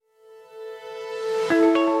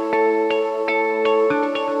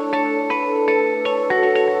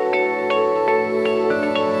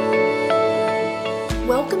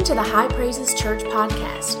to the High Praises Church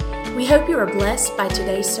podcast. We hope you are blessed by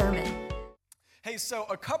today's sermon. Hey, so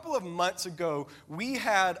a couple of months ago, we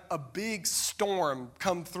had a big storm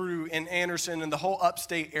come through in Anderson and the whole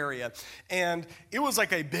upstate area. And it was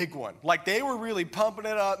like a big one. Like they were really pumping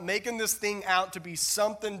it up, making this thing out to be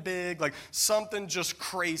something big, like something just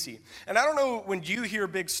crazy. And I don't know, when you hear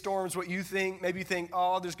big storms, what you think. Maybe you think,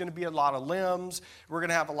 oh, there's going to be a lot of limbs. We're going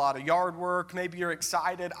to have a lot of yard work. Maybe you're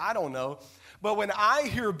excited. I don't know. But when I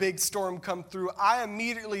hear a big storm come through, I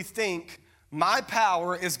immediately think my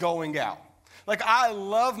power is going out. Like, I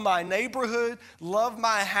love my neighborhood, love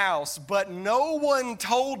my house, but no one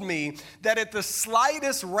told me that at the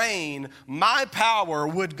slightest rain, my power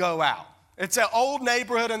would go out. It's an old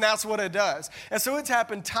neighborhood, and that's what it does. And so it's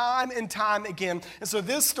happened time and time again. And so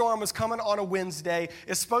this storm is coming on a Wednesday.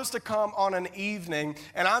 It's supposed to come on an evening,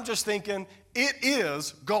 and I'm just thinking, it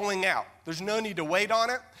is going out. There's no need to wait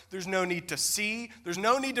on it. There's no need to see. There's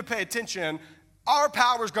no need to pay attention. Our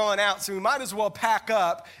power's going out, so we might as well pack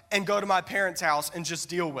up and go to my parents' house and just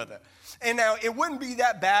deal with it. And now, it wouldn't be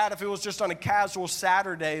that bad if it was just on a casual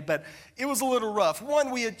Saturday, but it was a little rough.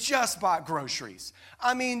 One, we had just bought groceries.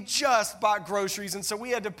 Just bought groceries, and so we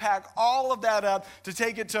had to pack all of that up to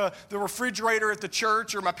take it to the refrigerator at the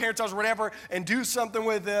church or my parents' house or whatever and do something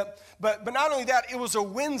with it. But not only that, it was a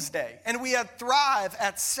Wednesday, and we had Thrive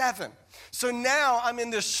at 7. So now I'm in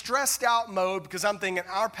this stressed out mode because I'm thinking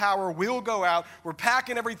our power will go out. We're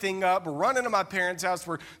packing everything up. We're running to my parents' house.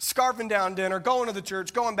 We're scarfing down dinner, going to the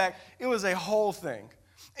church, going back. It was a whole thing.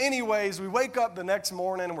 Anyways, we wake up the next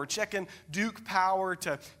morning and we're checking Duke Power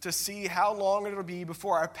to see how long it'll be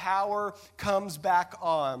before our power comes back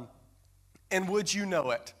on. And would you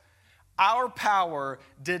know it, our power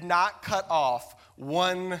did not cut off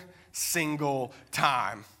one single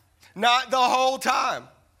time. Not the whole time.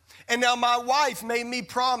 And now my wife made me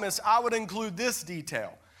promise I would include this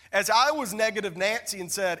detail. As I was negative Nancy and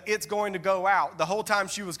said, it's going to go out, the whole time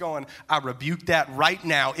she was going, I rebuke that right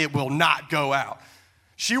now, it will not go out.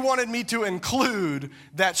 She wanted me to include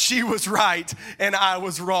that she was right and I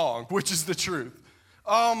was wrong, which is the truth.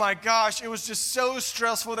 Oh my gosh, it was just so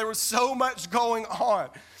stressful. There was so much going on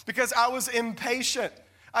because I was impatient.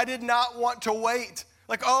 I did not want to wait.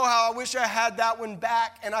 Like, oh, how I wish I had that one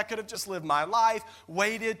back and I could have just lived my life,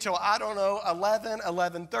 waited till,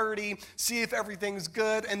 11:30, see if everything's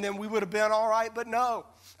good, and then we would have been all right. But no,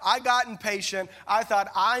 I got impatient. I thought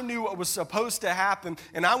I knew what was supposed to happen,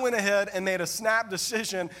 and I went ahead and made a snap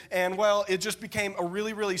decision, and, well, it just became a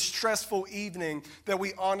really, really stressful evening that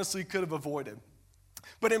we honestly could have avoided.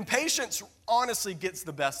 But impatience honestly gets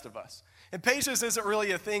the best of us. Impatience isn't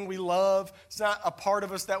really a thing we love. It's not a part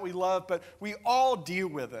of us that we love, but we all deal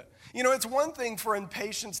with it. You know, it's one thing for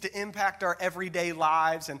impatience to impact our everyday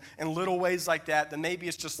lives and little ways like that, then maybe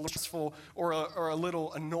it's just stressful or a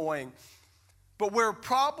little annoying. But where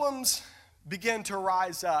problems begin to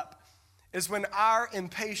rise up is when our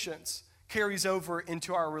impatience carries over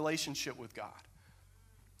into our relationship with God.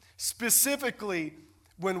 Specifically,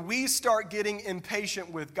 when we start getting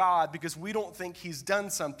impatient with God because we don't think he's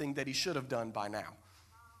done something that he should have done by now.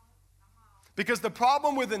 Because the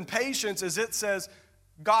problem with impatience is it says,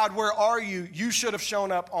 God, where are you? You should have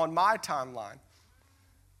shown up on my timeline.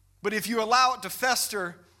 But if you allow it to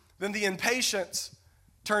fester, then the impatience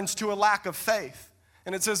turns to a lack of faith.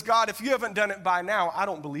 And it says, God, if you haven't done it by now, I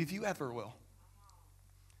don't believe you ever will.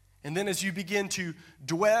 And then as you begin to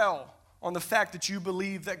dwell on the fact that you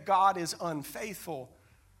believe that God is unfaithful,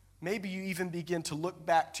 maybe you even begin to look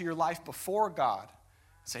back to your life before God.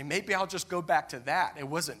 Say, maybe I'll just go back to that. It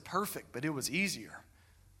wasn't perfect, but it was easier.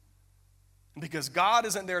 And because God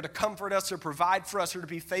isn't there to comfort us or provide for us or to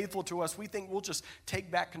be faithful to us, we think we'll just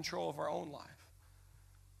take back control of our own life.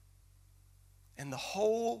 And the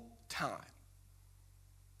whole time,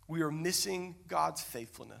 we are missing God's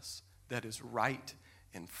faithfulness that is right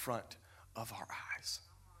in front of our eyes.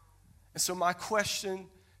 And so my question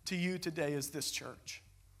to you today is this, church.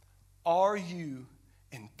 Are you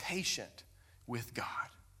impatient with God?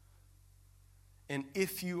 And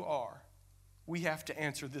if you are, we have to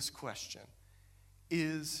answer this question.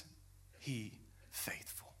 Is he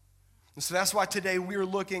faithful? And so that's why today we are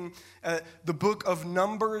looking at the book of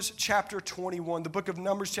Numbers chapter 21. The book of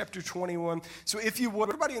Numbers chapter 21. So if you would,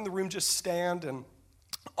 everybody in the room just stand in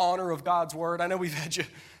honor of God's word. I know we've had you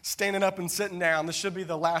standing up and sitting down. This should be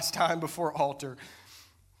the last time before altar.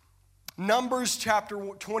 Numbers chapter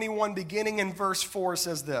 21, beginning in verse 4,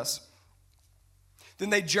 says this. Then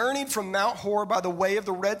they journeyed from Mount Hor by the way of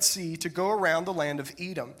the Red Sea to go around the land of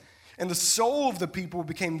Edom. And the soul of the people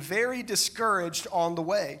became very discouraged on the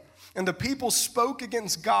way. And the people spoke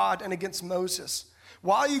against God and against Moses.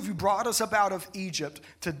 Why have you brought us up out of Egypt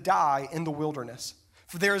to die in the wilderness?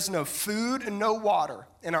 For there is no food and no water,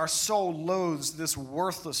 and our soul loathes this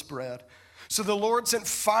worthless bread. So the Lord sent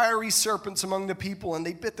fiery serpents among the people, and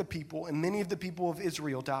they bit the people, and many of the people of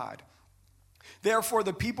Israel died. Therefore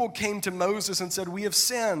the people came to Moses and said, we have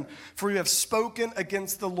sinned, for we have spoken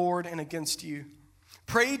against the Lord and against you.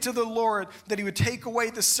 Pray to the Lord that he would take away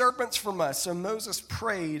the serpents from us. So Moses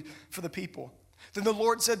prayed for the people. Then the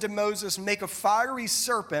Lord said to Moses, make a fiery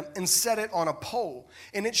serpent and set it on a pole,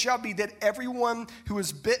 and it shall be that everyone who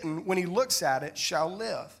is bitten, when he looks at it, shall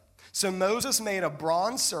live. So Moses made a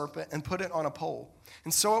bronze serpent and put it on a pole.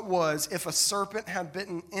 And so it was, if a serpent had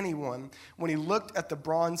bitten anyone, when he looked at the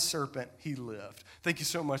bronze serpent, he lived. Thank you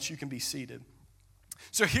so much. You can be seated.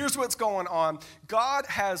 So here's what's going on. God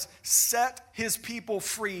has set his people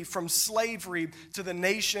free from slavery to the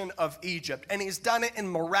nation of Egypt. And he's done it in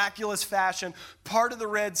miraculous fashion. Part of the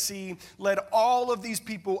Red Sea, led all of these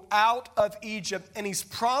people out of Egypt. And he's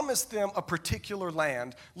promised them a particular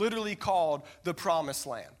land, literally called the Promised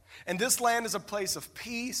Land. And this land is a place of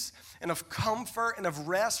peace and of comfort and of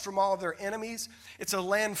rest from all of their enemies. It's a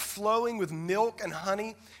land flowing with milk and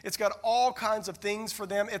honey. It's got all kinds of things for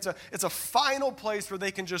them. It's a final place where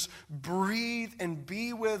they can just breathe and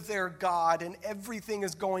be with their God, and everything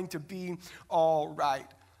is going to be all right.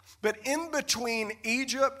 But in between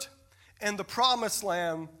Egypt and the Promised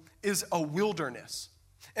Land is a wilderness.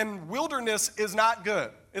 And wilderness is not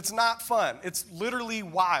good. It's not fun. It's literally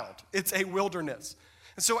wild. It's a wilderness.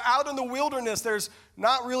 And so out in the wilderness, there's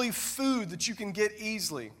not really food that you can get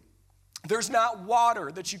easily. There's not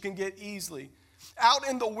water that you can get easily. Out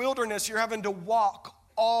in the wilderness, you're having to walk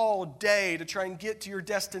all day to try and get to your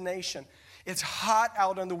destination. It's hot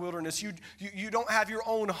out in the wilderness. You don't have your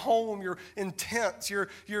own home. You're in tents. You're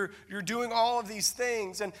doing all of these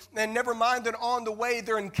things. And never mind that on the way,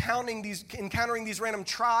 they're encountering these random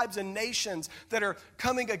tribes and nations that are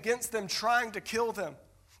coming against them, trying to kill them.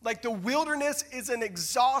 Like, the wilderness is an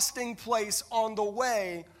exhausting place on the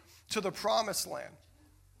way to the Promised Land.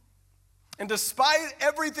 And despite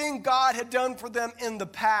everything God had done for them in the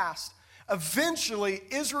past, eventually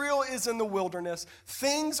Israel is in the wilderness.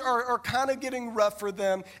 Things are kind of getting rough for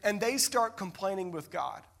them, and they start complaining with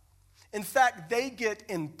God. In fact, they get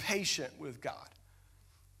impatient with God.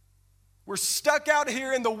 We're stuck out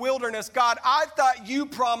here in the wilderness. God, I thought you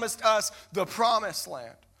promised us the Promised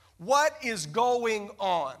Land. What is going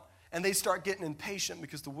on? And they start getting impatient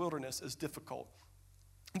because the wilderness is difficult.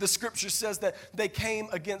 The scripture says that they came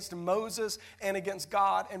against Moses and against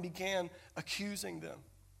God and began accusing them.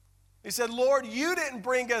 They said, Lord, you didn't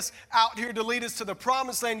bring us out here to lead us to the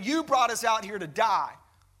Promised Land. You brought us out here to die.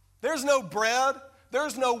 There's no bread.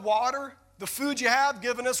 There's no water. The food you have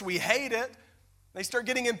given us, we hate it. They start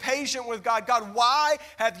getting impatient with God. God, why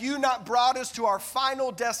have you not brought us to our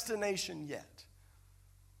final destination yet?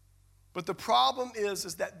 But the problem is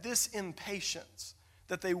that this impatience,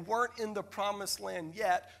 that they weren't in the Promised Land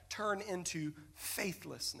yet, turned into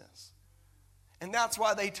faithlessness. And that's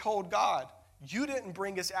why they told God, you didn't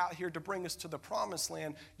bring us out here to bring us to the Promised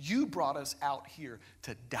Land. You brought us out here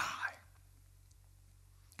to die.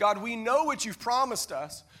 God, we know what you've promised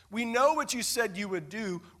us. We know what you said you would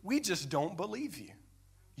do. We just don't believe you.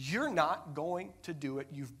 You're not going to do it.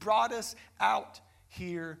 You've brought us out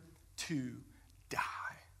here to die.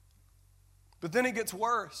 But then it gets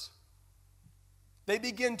worse. They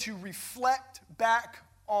begin to reflect back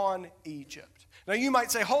on Egypt. Now you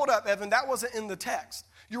might say, hold up, Evan, that wasn't in the text.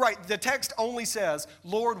 You're right, the text only says,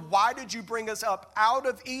 Lord, why did you bring us up out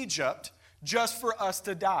of Egypt just for us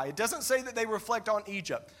to die? It doesn't say that they reflect on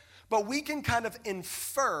Egypt, but we can kind of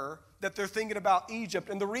infer that they're thinking about Egypt.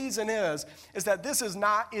 And the reason is that this is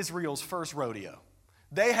not Israel's first rodeo.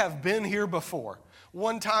 They have been here before.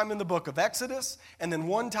 One time in the book of Exodus, and then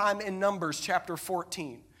one time in Numbers chapter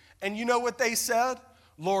 14. And you know what they said?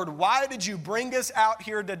 Lord, why did you bring us out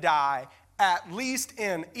here to die? At least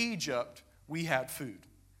in Egypt, we had food.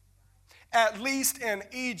 At least in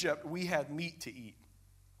Egypt, we had meat to eat.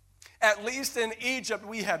 At least in Egypt,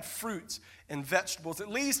 we had fruits and vegetables. At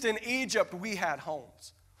least in Egypt, we had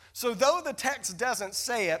homes. So though the text doesn't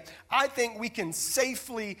say it, I think we can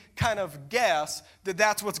safely kind of guess that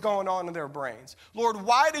that's what's going on in their brains. Lord,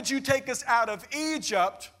 why did you take us out of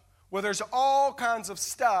Egypt where there's all kinds of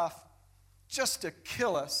stuff just to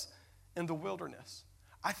kill us in the wilderness?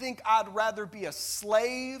 I think I'd rather be a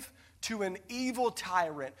slave to an evil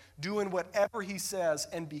tyrant doing whatever he says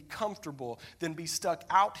and be comfortable than be stuck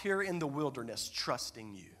out here in the wilderness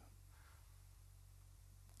trusting you.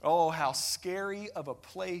 Oh, how scary of a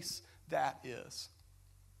place that is.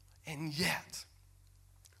 And yet,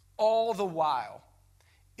 all the while,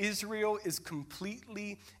 Israel is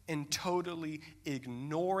completely and totally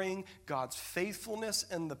ignoring God's faithfulness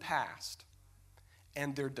in the past,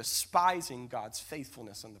 and they're despising God's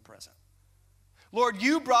faithfulness in the present. Lord,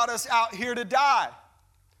 you brought us out here to die.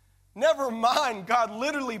 Never mind, God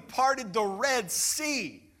literally parted the Red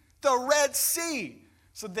Sea,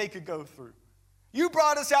 so they could go through. You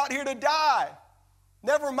brought us out here to die.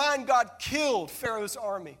 Never mind, God killed Pharaoh's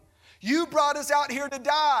army. You brought us out here to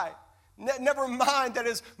die. Never mind that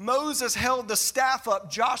as Moses held the staff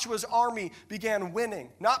up, Joshua's army began winning.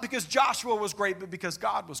 Not because Joshua was great, but because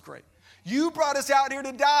God was great. You brought us out here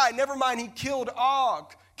to die. Never mind, he killed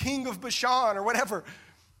Og, king of Bashan, or whatever.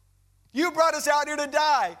 You brought us out here to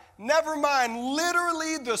die. Never mind,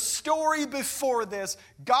 literally the story before this,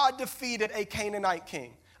 God defeated a Canaanite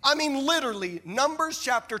king. I mean, literally, Numbers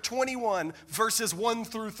chapter 21, verses 1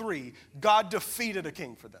 through 3, God defeated a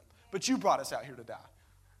king for them. But you brought us out here to die.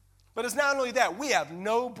 But it's not only that, we have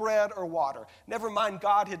no bread or water. Never mind,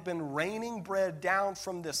 God had been raining bread down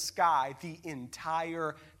from the sky the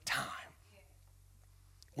entire time.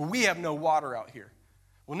 Well, we have no water out here.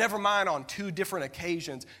 Well, never mind, on 2 different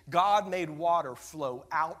occasions, God made water flow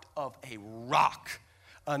out of a rock,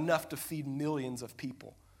 enough to feed millions of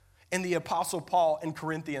people. And the Apostle Paul in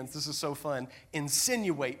Corinthians, this is so fun,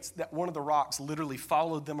 insinuates that one of the rocks literally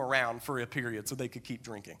followed them around for a period so they could keep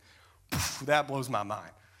drinking. That blows my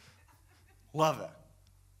mind. Love it.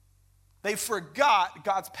 They forgot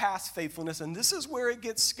God's past faithfulness, and this is where it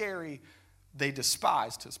gets scary. They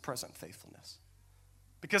despised his present faithfulness.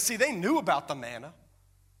 Because, see, they knew about the manna.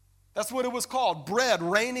 That's what it was called, bread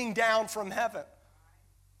raining down from heaven.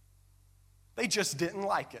 They just didn't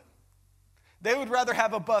like it. They would rather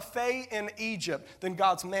have a buffet in Egypt than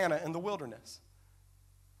God's manna in the wilderness.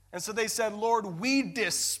 And so they said, Lord, we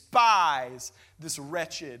despise this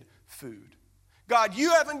wretched food. God,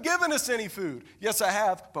 you haven't given us any food. Yes, I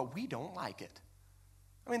have, but we don't like it.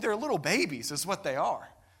 I mean, they're little babies is what they are.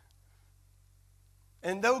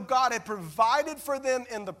 And though God had provided for them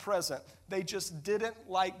in the present, they just didn't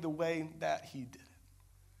like the way that he did it.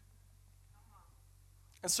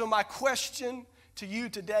 And so my question to you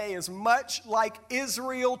today is, much like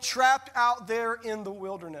Israel trapped out there in the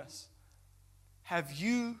wilderness, have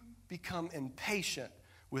you become impatient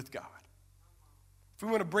with God? If we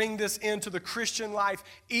want to bring this into the Christian life,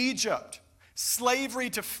 Egypt, slavery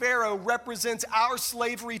to Pharaoh represents our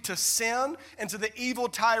slavery to sin and to the evil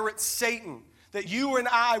tyrant Satan, that you and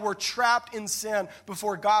I were trapped in sin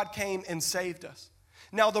before God came and saved us.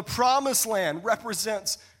 Now the promised land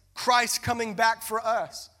represents Christ coming back for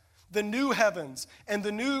us, the new heavens and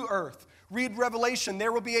the new earth. Read Revelation,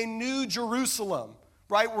 there will be a new Jerusalem,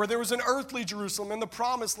 right? Where there was an earthly Jerusalem in the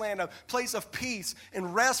promised land, a place of peace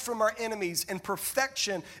and rest from our enemies and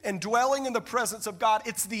perfection and dwelling in the presence of God.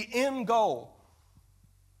 It's the end goal.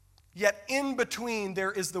 Yet in between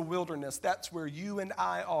there is the wilderness. That's where you and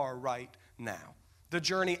I are right now. The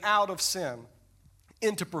journey out of sin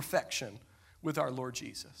into perfection with our Lord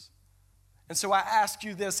Jesus. And so I ask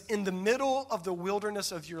you this, in the middle of the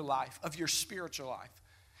wilderness of your life, of your spiritual life,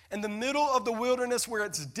 in the middle of the wilderness where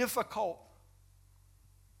it's difficult,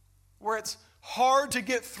 where it's hard to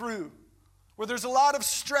get through, where there's a lot of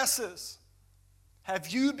stresses, have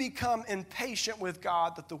you become impatient with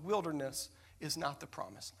God that the wilderness is not the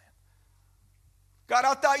promised land? God,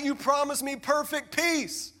 I thought you promised me perfect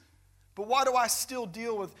peace, but why do I still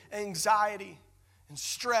deal with anxiety and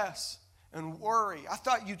stress and worry? I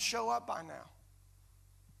thought you'd show up by now.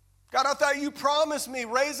 God, I thought you promised me,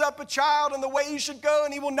 raise up a child in the way he should go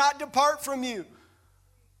and he will not depart from you.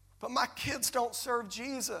 But my kids don't serve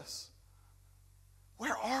Jesus.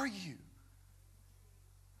 Where are you?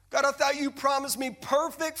 God, I thought you promised me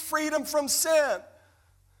perfect freedom from sin.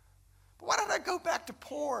 But why did I go back to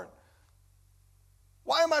porn?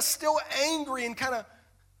 Why am I still angry and kind of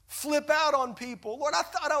flip out on people? Lord, I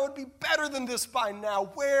thought I would be better than this by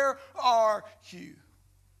now. Where are you?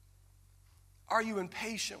 Are you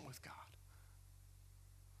impatient with God?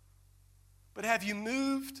 But have you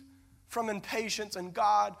moved from impatience, and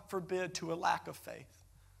God forbid, to a lack of faith?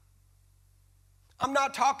 I'm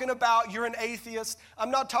not talking about you're an atheist.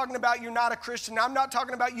 I'm not talking about you're not a Christian. I'm not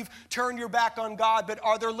talking about you've turned your back on God, but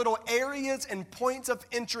are there little areas and points of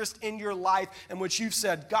interest in your life in which you've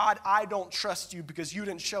said, God, I don't trust you because you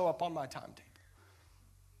didn't show up on my timetable?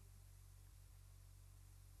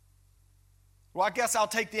 Well, I guess I'll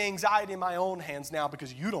take the anxiety in my own hands now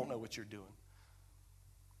because you don't know what you're doing.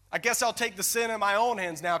 I guess I'll take the sin in my own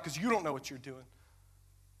hands now because you don't know what you're doing.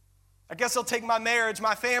 I guess I'll take my marriage,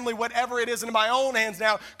 my family, whatever it is, into my own hands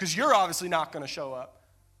now because you're obviously not going to show up.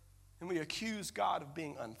 And we accuse God of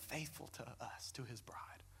being unfaithful to us, to his bride.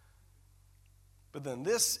 But then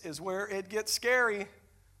this is where it gets scary,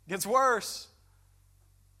 gets worse.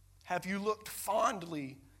 Have you looked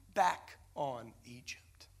fondly back on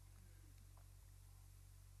Egypt?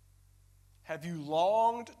 Have you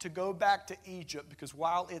longed to go back to Egypt because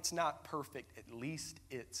while it's not perfect, at least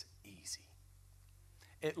it's easy.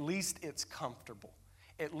 At least it's comfortable.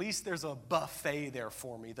 At least there's a buffet there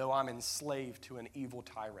for me, though I'm enslaved to an evil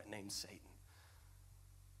tyrant named Satan.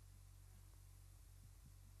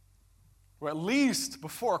 Or at least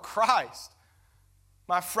before Christ,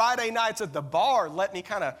 my Friday nights at the bar let me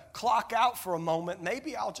kind of clock out for a moment.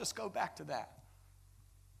 Maybe I'll just go back to that.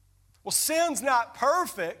 Well, sin's not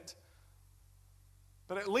perfect,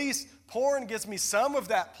 but at least porn gives me some of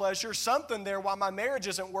that pleasure, something there while my marriage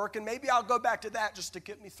isn't working. Maybe I'll go back to that just to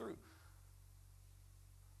get me through.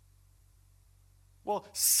 Well,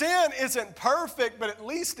 sin isn't perfect, but at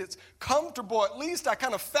least it's comfortable. At least I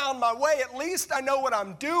kind of found my way. At least I know what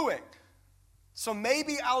I'm doing. So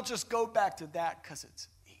maybe I'll just go back to that because it's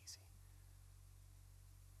easy.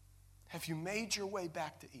 Have you made your way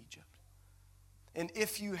back to Egypt? And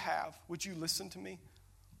if you have, would you listen to me?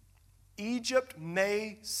 Egypt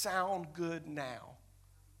may sound good now,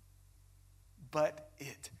 but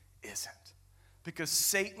it isn't. Because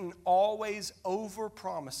Satan always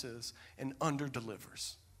overpromises and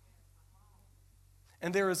underdelivers.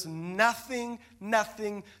 And there is nothing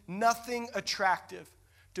attractive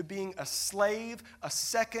to being a slave, a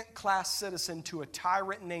second-class citizen to a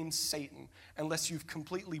tyrant named Satan, unless you've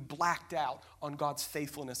completely blacked out on God's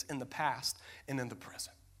faithfulness in the past and in the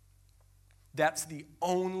present. That's the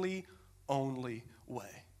only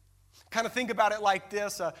way. Kind of think about it like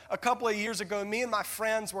this. A couple of years ago, me and my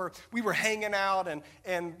friends were hanging out,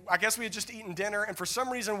 and I guess we had just eaten dinner, and for some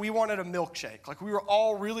reason, we wanted a milkshake. Like, we were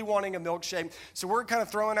all really wanting a milkshake, so we're kind of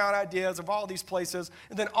throwing out ideas of all these places,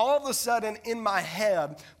 and then all of a sudden, in my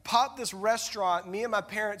head, popped this restaurant me and my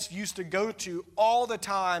parents used to go to all the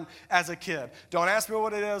time as a kid. Don't ask me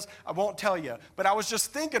what it is. I won't tell you. But I was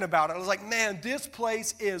just thinking about it. I was like, man, this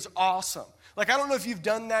place is awesome. Like, I don't know if you've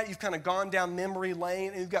done that. You've kind of gone down memory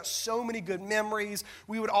lane, and you've got so many good memories.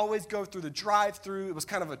 We would always go through the drive-thru. It was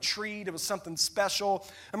kind of a treat. It was something special.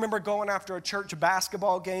 I remember going after a church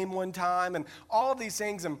basketball game one time, and all of these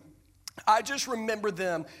things, and I just remember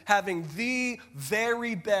them having the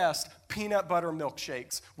very best peanut butter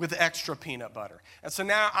milkshakes with extra peanut butter. And so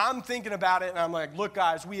now I'm thinking about it, and I'm like, look,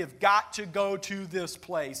 guys, we have got to go to this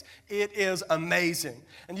place. It is amazing.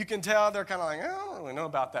 And you can tell they're kind of like, I don't really know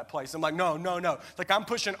about that place. I'm like, no. Like, I'm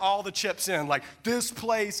pushing all the chips in. Like, this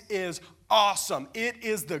place is awesome. It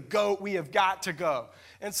is the GOAT. We have got to go.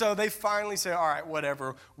 And so they finally say, all right,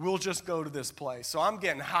 whatever. We'll just go to this place. So I'm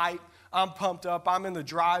getting hyped. I'm pumped up. I'm in the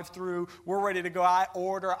drive-thru. We're ready to go. I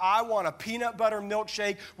want a peanut butter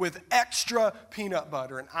milkshake with extra peanut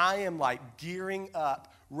butter. And I am like gearing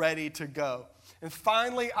up, ready to go. And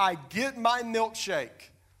finally, I get my milkshake.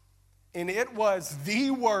 And it was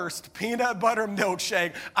the worst peanut butter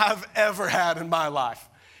milkshake I've ever had in my life.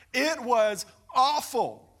 It was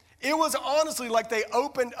awful. It was honestly like they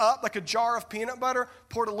opened up like a jar of peanut butter,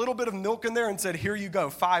 poured a little bit of milk in there, and said, here you go,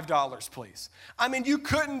 $5, please. I mean, you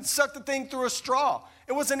couldn't suck the thing through a straw.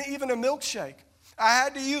 It wasn't even a milkshake. I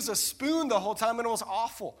had to use a spoon the whole time, and it was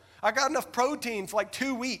awful. I got enough protein for like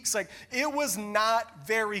 2 weeks. Like, it was not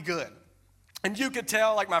very good. And you could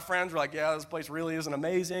tell, like, my friends were like, yeah, this place really isn't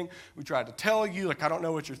amazing. We tried to tell you, like, I don't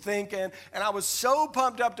know what you're thinking. And I was so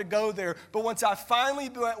pumped up to go there. But once I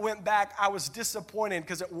finally went back, I was disappointed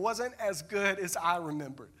because it wasn't as good as I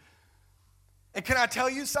remembered. And can I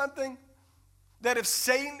tell you something? That if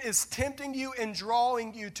Satan is tempting you and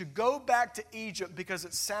drawing you to go back to Egypt because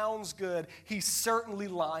it sounds good, he's certainly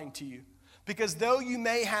lying to you. Because though you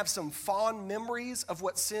may have some fond memories of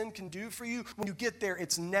what sin can do for you, when you get there,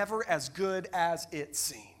 it's never as good as it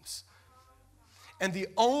seems. And the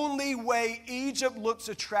only way Egypt looks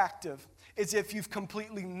attractive is if you've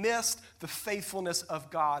completely missed the faithfulness of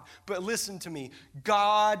God. But listen to me,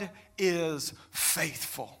 God is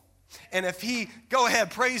faithful. And if go ahead,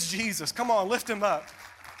 praise Jesus. Come on, lift him up.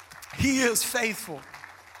 He is faithful.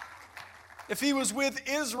 If he was with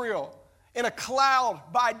Israel in a cloud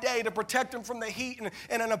by day to protect them from the heat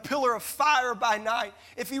and in a pillar of fire by night,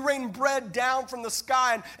 if he rained bread down from the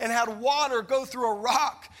sky and had water go through a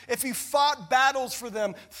rock, if he fought battles for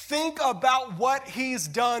them, think about what he's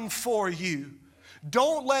done for you.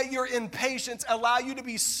 Don't let your impatience allow you to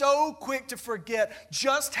be so quick to forget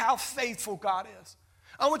just how faithful God is.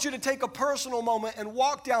 I want you to take a personal moment and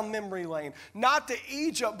walk down memory lane, not to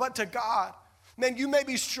Egypt, but to God. Man, you may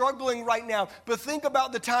be struggling right now, but think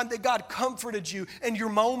about the time that God comforted you in your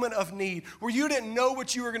moment of need, where you didn't know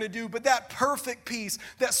what you were going to do, but that perfect peace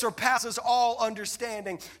that surpasses all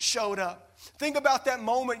understanding showed up. Think about that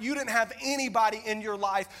moment you didn't have anybody in your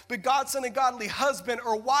life, but God sent a godly husband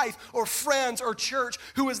or wife or friends or church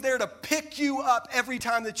who was there to pick you up every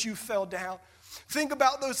time that you fell down. Think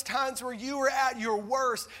about those times where you were at your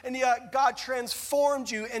worst, and yet God transformed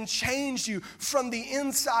you and changed you from the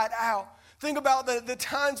inside out. Think about the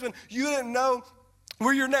times when you didn't know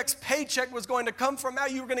where your next paycheck was going to come from, how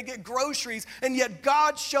you were going to get groceries, and yet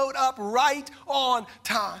God showed up right on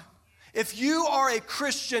time. If you are a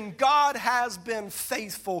Christian, God has been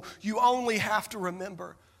faithful. You only have to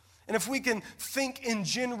remember. And if we can think in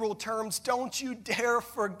general terms, don't you dare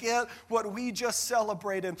forget what we just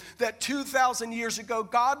celebrated. That 2,000 years ago,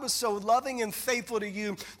 God was so loving and faithful to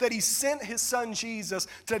you that he sent his son Jesus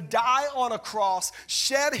to die on a cross,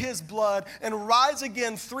 shed his blood, and rise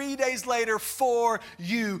again 3 days later for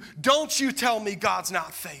you. Don't you tell me God's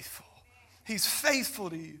not faithful. He's faithful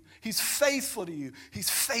to you. He's faithful to you. He's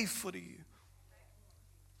faithful to you.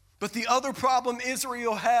 But the other problem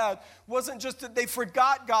Israel had wasn't just that they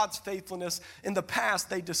forgot God's faithfulness in the past,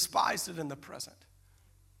 they despised it in the present.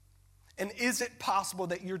 And is it possible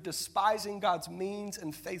that you're despising God's means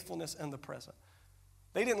and faithfulness in the present?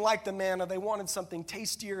 They didn't like the manna. They wanted something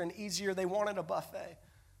tastier and easier. They wanted a buffet.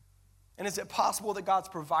 And is it possible that God's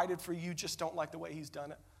provided for you, just don't like the way he's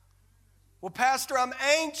done it? Well, Pastor, I'm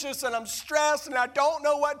anxious and I'm stressed and I don't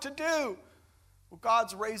know what to do. Well,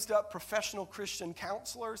 God's raised up professional Christian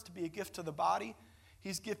counselors to be a gift to the body.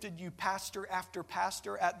 He's gifted you pastor after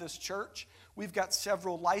pastor at this church. We've got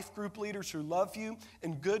several life group leaders who love you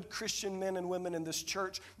and good Christian men and women in this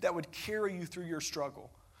church that would carry you through your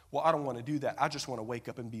struggle. Well, I don't want to do that. I just want to wake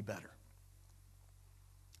up and be better.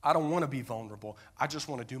 I don't want to be vulnerable. I just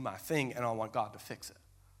want to do my thing and I want God to fix it.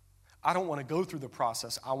 I don't want to go through the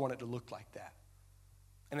process. I want it to look like that.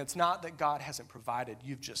 And it's not that God hasn't provided.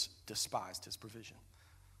 You've just despised his provision.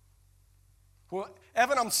 Well,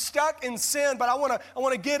 Evan, I'm stuck in sin, but I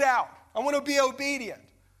want to get out. I want to be obedient.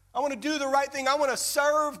 I want to do the right thing. I want to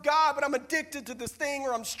serve God, but I'm addicted to this thing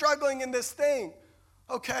or I'm struggling in this thing.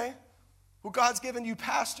 Okay. Well, God's given you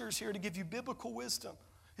pastors here to give you biblical wisdom.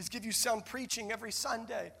 He's given you sound preaching every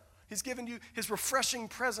Sunday. He's given you his refreshing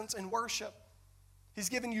presence in worship. He's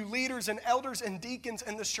given you leaders and elders and deacons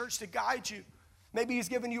in this church to guide you. Maybe he's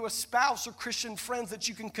given you a spouse or Christian friends that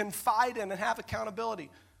you can confide in and have accountability.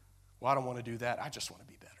 Well, I don't want to do that. I just want to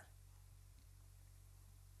be better.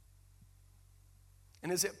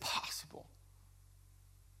 And is it possible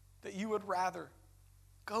that you would rather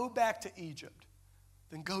go back to Egypt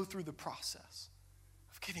than go through the process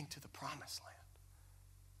of getting to the promised land?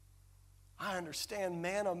 I understand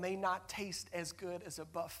manna may not taste as good as a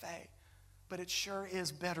buffet, but it sure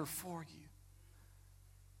is better for you.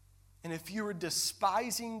 And if you are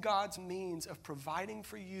despising God's means of providing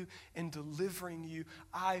for you and delivering you,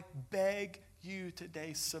 I beg you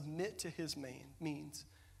today, submit to his means.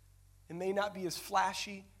 It may not be as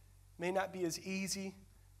flashy, may not be as easy,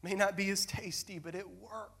 may not be as tasty, but it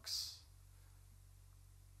works.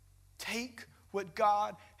 Take what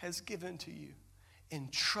God has given to you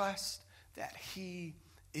and trust that he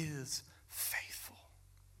is faithful.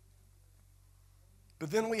 But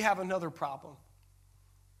then we have another problem.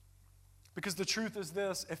 Because the truth is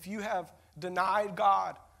this, if you have denied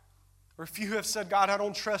God, or if you have said, God, I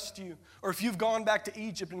don't trust you, or if you've gone back to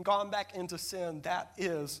Egypt and gone back into sin, that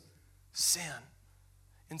is sin.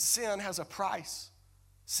 And sin has a price.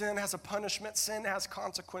 Sin has a punishment. Sin has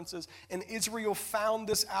consequences. And Israel found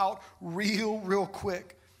this out real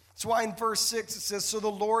quick. That's why in verse 6 it says, so the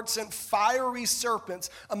Lord sent fiery serpents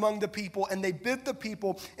among the people, and they bit the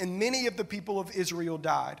people, and many of the people of Israel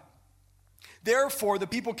died. Therefore, the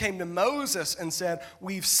people came to Moses and said,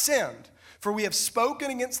 we've sinned, for we have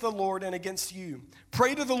spoken against the Lord and against you.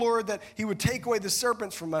 Pray to the Lord that he would take away the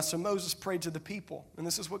serpents from us. So Moses prayed to the people. And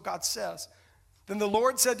this is what God says. Then the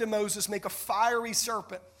Lord said to Moses, make a fiery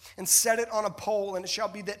serpent and set it on a pole, and it shall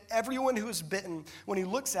be that everyone who is bitten, when he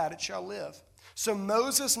looks at it, shall live. So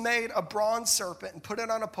Moses made a bronze serpent and put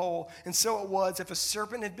it on a pole, and so it was, if a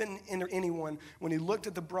serpent had bitten anyone, when he looked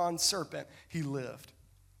at the bronze serpent, he lived.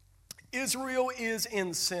 Israel is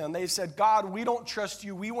in sin. They said, God, we don't trust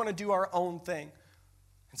you. We want to do our own thing.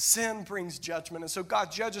 And sin brings judgment. And so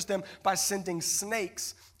God judges them by sending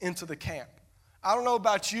snakes into the camp. I don't know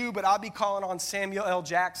about you, but I'll be calling on Samuel L.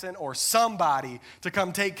 Jackson or somebody to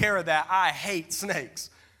come take care of that. I hate snakes.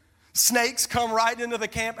 Snakes come right into the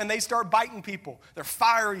camp and they start biting people. They're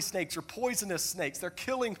fiery snakes or poisonous snakes. They're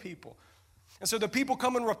killing people. And so the people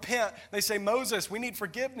come and repent. They say, Moses, we need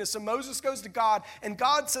forgiveness. So Moses goes to God, and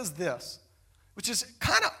God says this, which is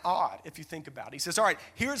kind of odd if you think about it. He says, all right,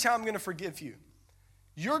 here's how I'm going to forgive you.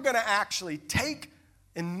 You're going to actually take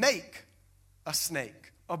and make a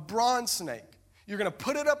snake, a bronze snake. You're going to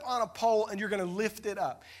put it up on a pole, and you're going to lift it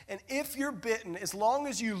up. And if you're bitten, as long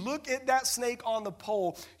as you look at that snake on the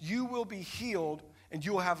pole, you will be healed, and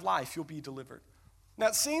you will have life. You'll be delivered. Now,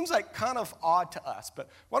 it seems like kind of odd to us, but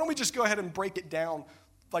why don't we just go ahead and break it down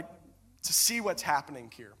like to see what's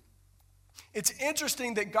happening here. It's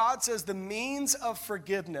interesting that God says the means of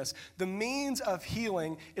forgiveness, the means of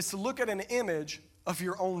healing, is to look at an image of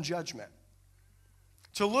your own judgment,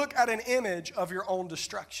 to look at an image of your own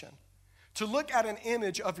destruction, to look at an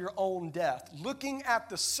image of your own death. Looking at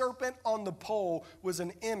the serpent on the pole was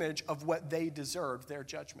an image of what they deserved, their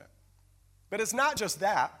judgment. But it's not just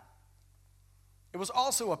that. It was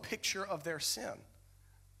also a picture of their sin.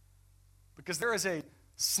 Because there is a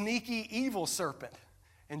sneaky, evil serpent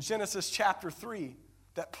in Genesis chapter 3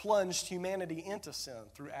 that plunged humanity into sin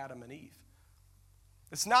through Adam and Eve.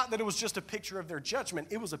 It's not that it was just a picture of their judgment.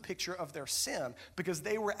 It was a picture of their sin because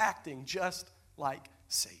they were acting just like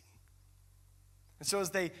Satan. And so as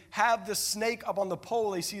they have the snake up on the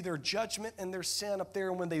pole, they see their judgment and their sin up there.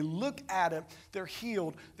 And when they look at it, they're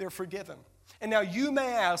healed, they're forgiven. And now you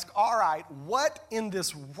may ask, all right, what in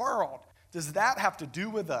this world does that have to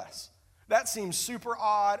do with us? That seems super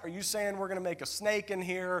odd. Are you saying we're going to make a snake in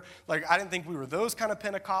here? Like, I didn't think we were those kind of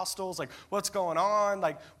Pentecostals. Like, what's going on?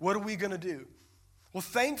 Like, what are we going to do? Well,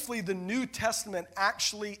 thankfully, the New Testament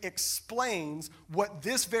actually explains what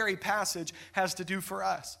this very passage has to do for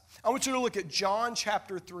us. I want you to look at John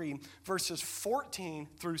chapter 3, verses 14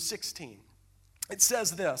 through 16. It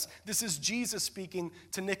says this. This is Jesus speaking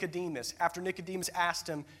to Nicodemus after Nicodemus asked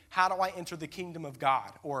him, how do I enter the kingdom of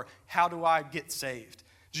God? Or how do I get saved?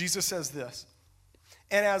 Jesus says this.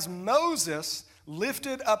 And as Moses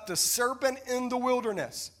lifted up the serpent in the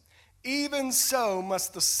wilderness, even so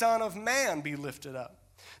must the Son of Man be lifted up,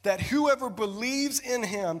 that whoever believes in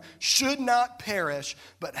him should not perish,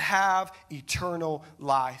 but have eternal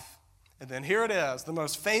life. And then here it is, the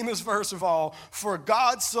most famous verse of all. For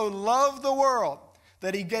God so loved the world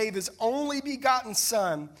that he gave his only begotten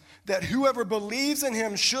Son, that whoever believes in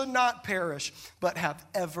him should not perish, but have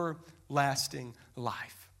everlasting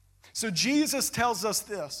life. So Jesus tells us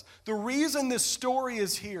this. The reason this story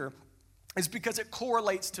is here is because it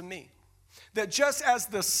correlates to me. That just as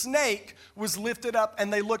the snake was lifted up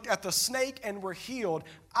and they looked at the snake and were healed,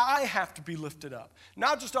 I have to be lifted up.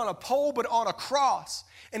 Not just on a pole, but on a cross.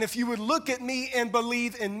 And if you would look at me and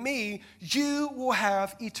believe in me, you will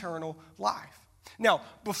have eternal life. Now,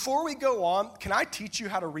 before we go on, can I teach you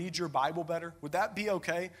how to read your Bible better? Would that be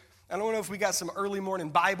okay? I don't know if we got some early morning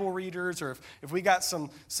Bible readers or if we got some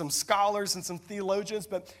scholars and some theologians,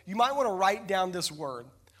 but you might want to write down this word.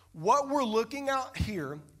 What we're looking at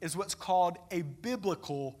here is what's called a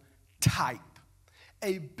biblical type.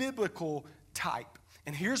 A biblical type.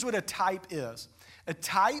 And here's what a type is. A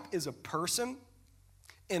type is a person,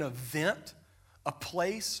 an event, a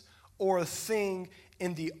place, or a thing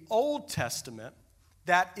in the Old Testament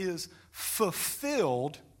that is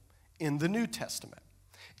fulfilled in the New Testament.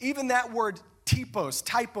 Even that word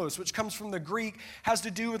typos, which comes from the Greek, has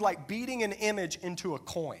to do with like beating an image into a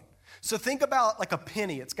coin. So think about like a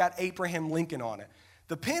penny. It's got Abraham Lincoln on it.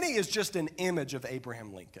 The penny is just an image of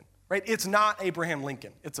Abraham Lincoln, right? It's not Abraham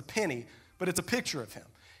Lincoln. It's a penny, but it's a picture of him.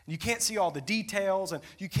 You can't see all the details and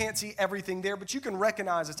you can't see everything there, but you can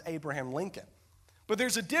recognize it's Abraham Lincoln. But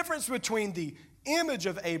there's a difference between the image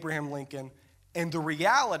of Abraham Lincoln and the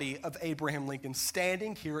reality of Abraham Lincoln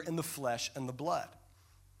standing here in the flesh and the blood.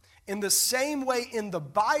 In the same way in the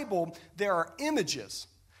Bible, there are images,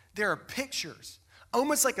 there are pictures,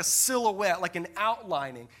 almost like a silhouette, like an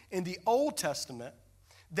outlining in the Old Testament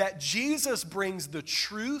that Jesus brings the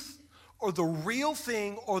truth or the real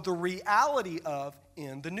thing or the reality of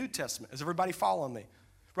in the New Testament. Is everybody following me?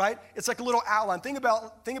 Right? It's like a little outline. Think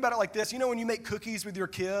about it like this. You know when you make cookies with your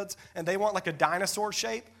kids and they want like a dinosaur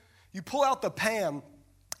shape? You pull out the pan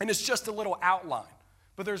and it's just a little outline,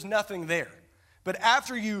 but there's nothing there. But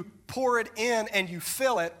after you pour it in and you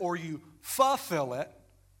fill it or you fulfill it,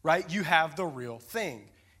 right, you have the real thing.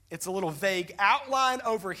 It's a little vague outline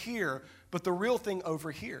over here, but the real thing over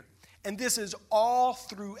here. And this is all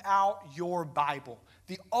throughout your Bible.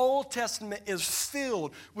 The Old Testament is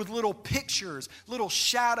filled with little pictures, little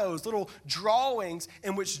shadows, little drawings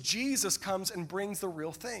in which Jesus comes and brings the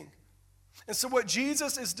real thing. And so what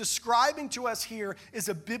Jesus is describing to us here is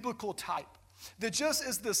a biblical type. That just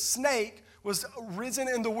as the snake was risen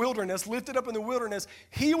in the wilderness, lifted up in the wilderness,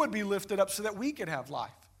 he would be lifted up so that we could have life.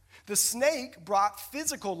 The snake brought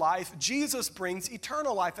physical life. Jesus brings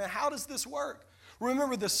eternal life. And how does this work?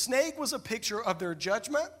 Remember, the snake was a picture of their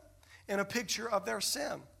judgment and a picture of their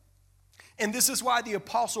sin. And this is why the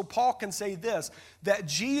Apostle Paul can say this, that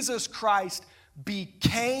Jesus Christ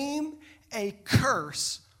became a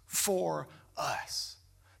curse for us.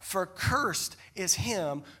 For cursed is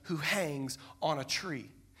him who hangs on a tree.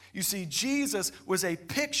 You see, Jesus was a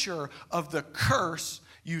picture of the curse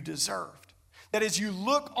you deserved. That as you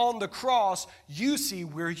look on the cross, you see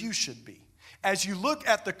where you should be. As you look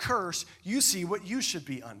at the curse, you see what you should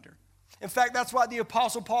be under. In fact, that's why the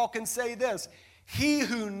Apostle Paul can say this, he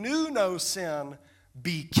who knew no sin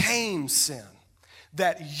became sin,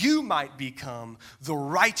 that you might become the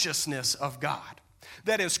righteousness of God.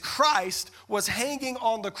 That as Christ was hanging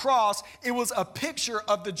on the cross, it was a picture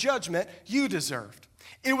of the judgment you deserved.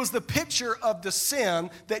 It was the picture of the sin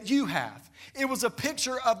that you have. It was a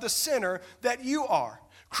picture of the sinner that you are.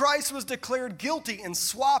 Christ was declared guilty and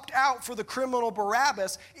swapped out for the criminal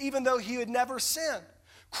Barabbas, even though he had never sinned.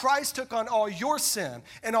 Christ took on all your sin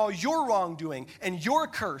and all your wrongdoing and your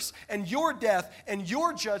curse and your death and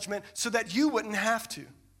your judgment so that you wouldn't have to.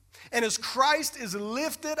 And as Christ is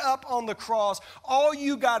lifted up on the cross, all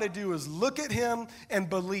you got to do is look at him and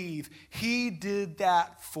believe he did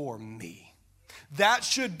that for me. That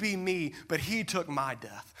should be me, but he took my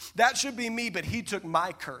death. That should be me, but he took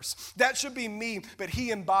my curse. That should be me, but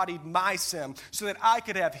he embodied my sin so that I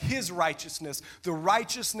could have his righteousness, the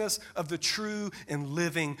righteousness of the true and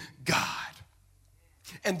living God.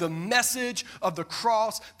 And the message of the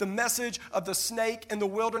cross, the message of the snake in the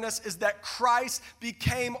wilderness is that Christ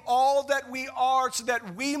became all that we are so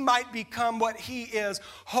that we might become what he is,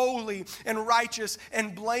 holy and righteous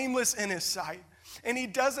and blameless in his sight. And he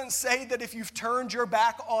doesn't say that if you've turned your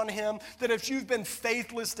back on him, that if you've been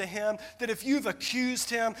faithless to him, that if you've accused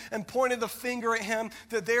him and pointed the finger at him,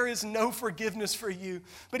 that there is no forgiveness for you.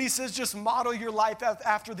 But he says just model your life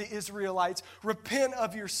after the Israelites. Repent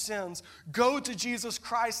of your sins. Go to Jesus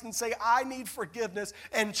Christ and say, I need forgiveness,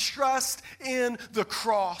 and trust in the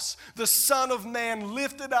cross. The Son of Man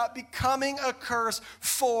lifted up, becoming a curse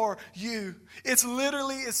for you. It's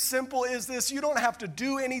literally as simple as this. You don't have to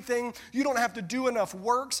do anything. You don't have to do enough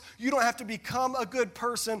works. You don't have to become a good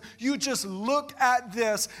person. You just look at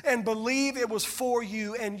this and believe it was for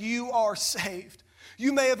you and you are saved.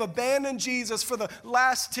 You may have abandoned Jesus for the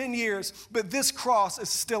last 10 years, but this cross is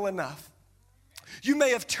still enough. You may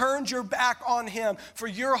have turned your back on him for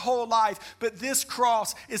your whole life, but this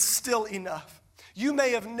cross is still enough. You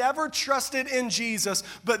may have never trusted in Jesus,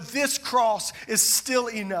 but this cross is still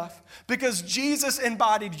enough because Jesus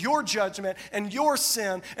embodied your judgment and your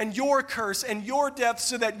sin and your curse and your death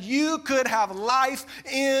so that you could have life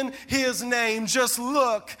in his name. Just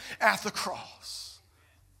look at the cross.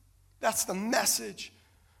 That's the message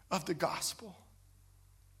of the gospel.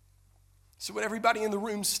 So would everybody in the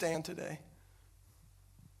room stand today?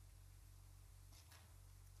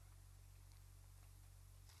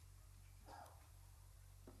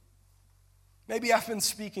 Maybe I've been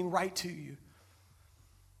speaking right to you.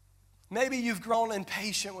 Maybe you've grown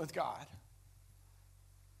impatient with God.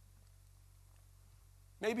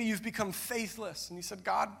 Maybe you've become faithless and you said,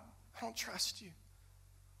 God, I don't trust you.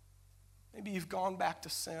 Maybe you've gone back to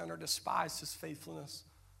sin or despised his faithfulness.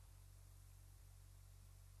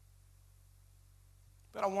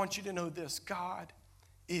 But I want you to know this, God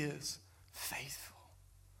is faithful.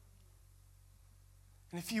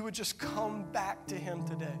 And if you would just come back to him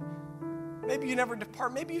today, maybe you never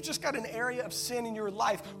depart. Maybe you just got an area of sin in your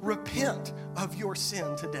life. Repent of your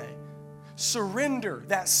sin today. Surrender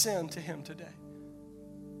that sin to him today.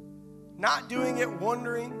 Not doing it,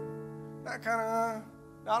 wondering,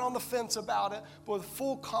 not on the fence about it, but with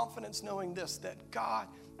full confidence knowing this, that God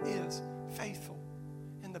is faithful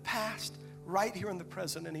in the past, right here in the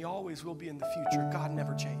present, and he always will be in the future. God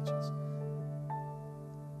never changes.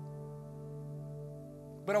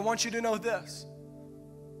 But I want you to know this.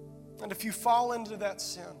 And if you fall into that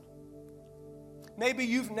sin, maybe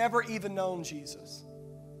you've never even known Jesus.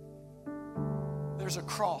 There's a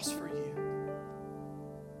cross for you.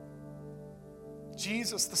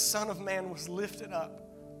 Jesus, the Son of Man, was lifted up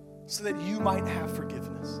so that you might have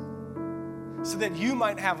forgiveness, so that you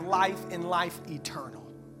might have life and life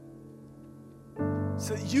eternal,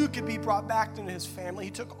 so that you could be brought back into his family.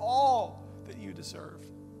 He took all that you deserved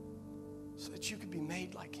so that you could be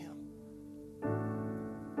made like him.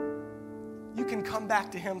 You can come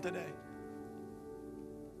back to him today.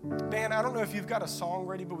 Dan, I don't know if you've got a song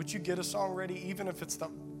ready, but would you get a song ready, even if it's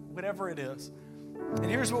whatever it is? And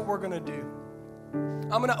here's what we're going to do.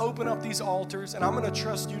 I'm going to open up these altars, and I'm going to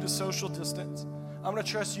trust you to social distance. I'm going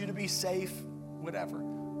to trust you to be safe, whatever.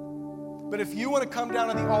 But if you want to come down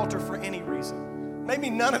to the altar for any reason, maybe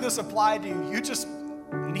none of this applied to you, you just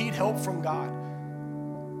need help from God.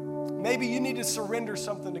 Maybe you need to surrender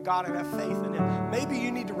something to God and have faith in Him. Maybe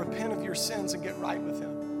you need to repent of your sins and get right with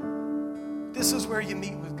Him. This is where you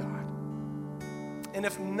meet with God. And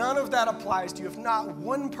if none of that applies to you, if not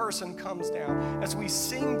one person comes down as we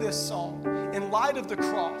sing this song, in light of the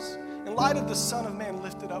cross, in light of the Son of Man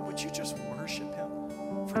lifted up, would you just worship Him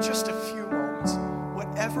for just a few moments?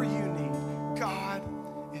 Whatever you need, God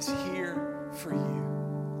is here for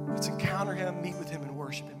you. Let's encounter Him, meet with Him, and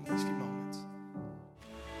worship Him in these few moments.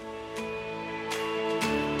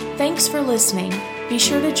 Thanks for listening. Be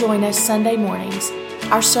sure to join us Sunday mornings.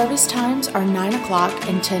 Our service times are 9 o'clock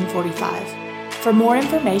and 10:45. For more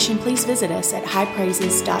information, please visit us at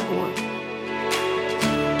highpraises.org.